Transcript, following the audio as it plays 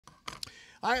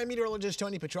Hi, I'm meteorologist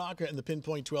Tony Petrarca in the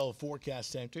Pinpoint 12 Forecast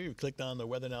Center. You've clicked on the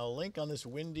Weather Now link on this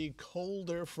windy,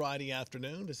 colder Friday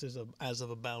afternoon. This is as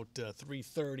of about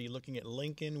 3:30. Looking at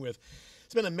Lincoln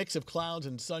it's been a mix of clouds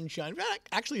and sunshine. We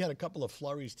actually had a couple of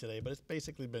flurries today, but it's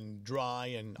basically been dry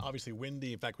and obviously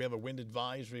windy. In fact, we have a wind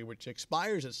advisory which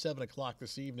expires at 7 o'clock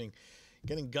this evening,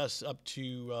 getting gusts up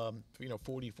to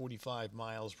 40, 45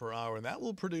 miles per hour, and that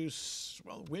will produce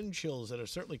wind chills that are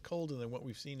certainly colder than what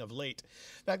we've seen of late.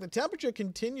 In fact, the temperature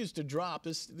continues to drop.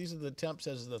 These are the temps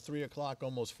as of the 3 o'clock,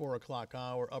 almost 4 o'clock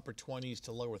hour, upper 20s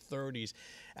to lower 30s,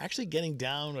 actually getting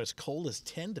down as cold as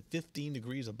 10 to 15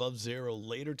 degrees above zero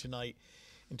later tonight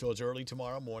until it's early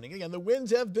tomorrow morning. Again, the winds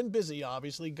have been busy,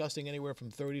 obviously, gusting anywhere from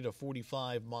 30 to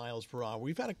 45 miles per hour.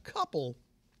 We've had a couple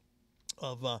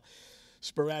of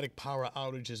sporadic power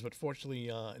outages, but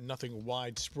fortunately nothing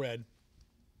widespread.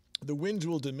 The winds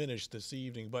will diminish this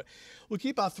evening, but we'll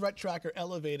keep our threat tracker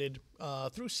elevated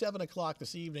through 7 o'clock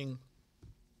this evening.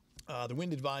 The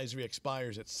wind advisory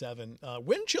expires at 7.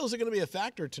 Wind chills are going to be a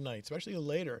factor tonight, especially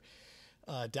later,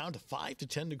 down to 5 to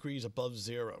 10 degrees above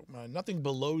zero. Nothing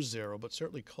below zero, but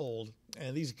certainly cold.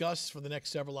 And these gusts for the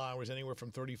next several hours, anywhere from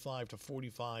 35 to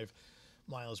 45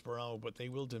 miles per hour, but they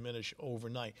will diminish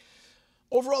overnight.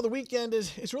 Overall, the weekend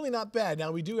is really not bad.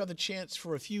 Now, we do have the chance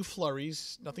for a few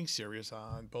flurries, nothing serious,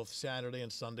 on both Saturday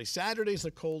and Sunday. Saturday's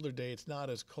a colder day. It's not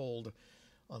as cold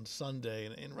on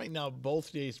Sunday. And right now,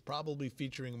 both days probably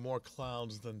featuring more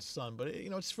clouds than sun. But,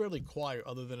 it's fairly quiet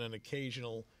other than an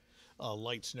occasional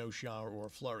light snow shower or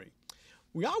flurry.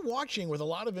 We are watching with a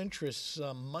lot of interest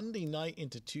Monday night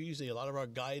into Tuesday. A lot of our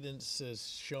guidance is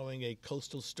showing a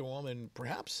coastal storm and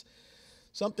perhaps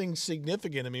something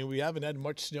significant. I mean, we haven't had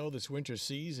much snow this winter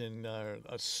season.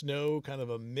 A snow, kind of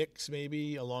a mix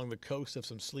maybe along the coast of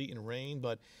some sleet and rain,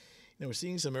 but we're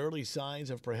seeing some early signs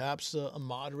of perhaps a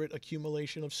moderate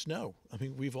accumulation of snow. I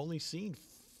mean, we've only seen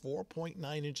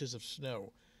 4.9 inches of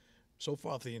snow so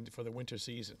far for the winter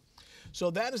season.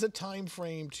 So that is a time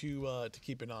frame to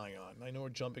keep an eye on. I know we're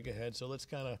jumping ahead, so let's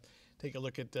kind of take a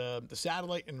look at the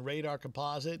satellite and radar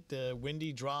composite.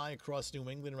 Windy, dry across New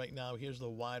England right now. Here's the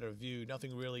wider view.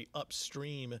 Nothing really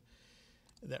upstream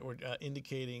that we're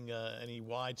indicating any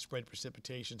widespread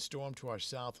precipitation. Storm to our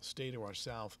south, stay to our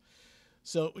south.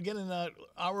 So again, an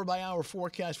hour-by-hour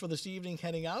forecast for this evening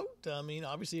heading out. I mean,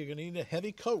 obviously you're going to need a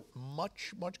heavy coat,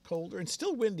 much, much colder and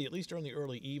still windy, at least during the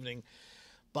early evening.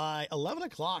 By 11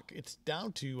 o'clock, it's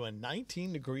down to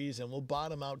 19 degrees, and we'll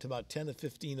bottom out to about 10 to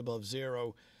 15 above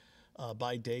zero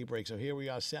by daybreak. So here we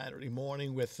are Saturday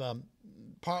morning with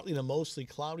partly to mostly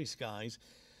cloudy skies.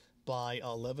 By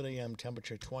 11 a.m.,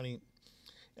 temperature 20.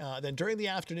 Then during the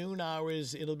afternoon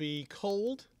hours, it'll be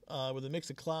cold with a mix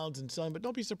of clouds and sun, but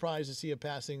don't be surprised to see a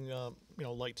passing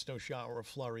light snow shower or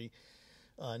flurry.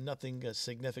 Nothing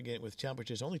significant, with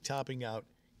temperatures only topping out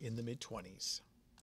in the mid-20s.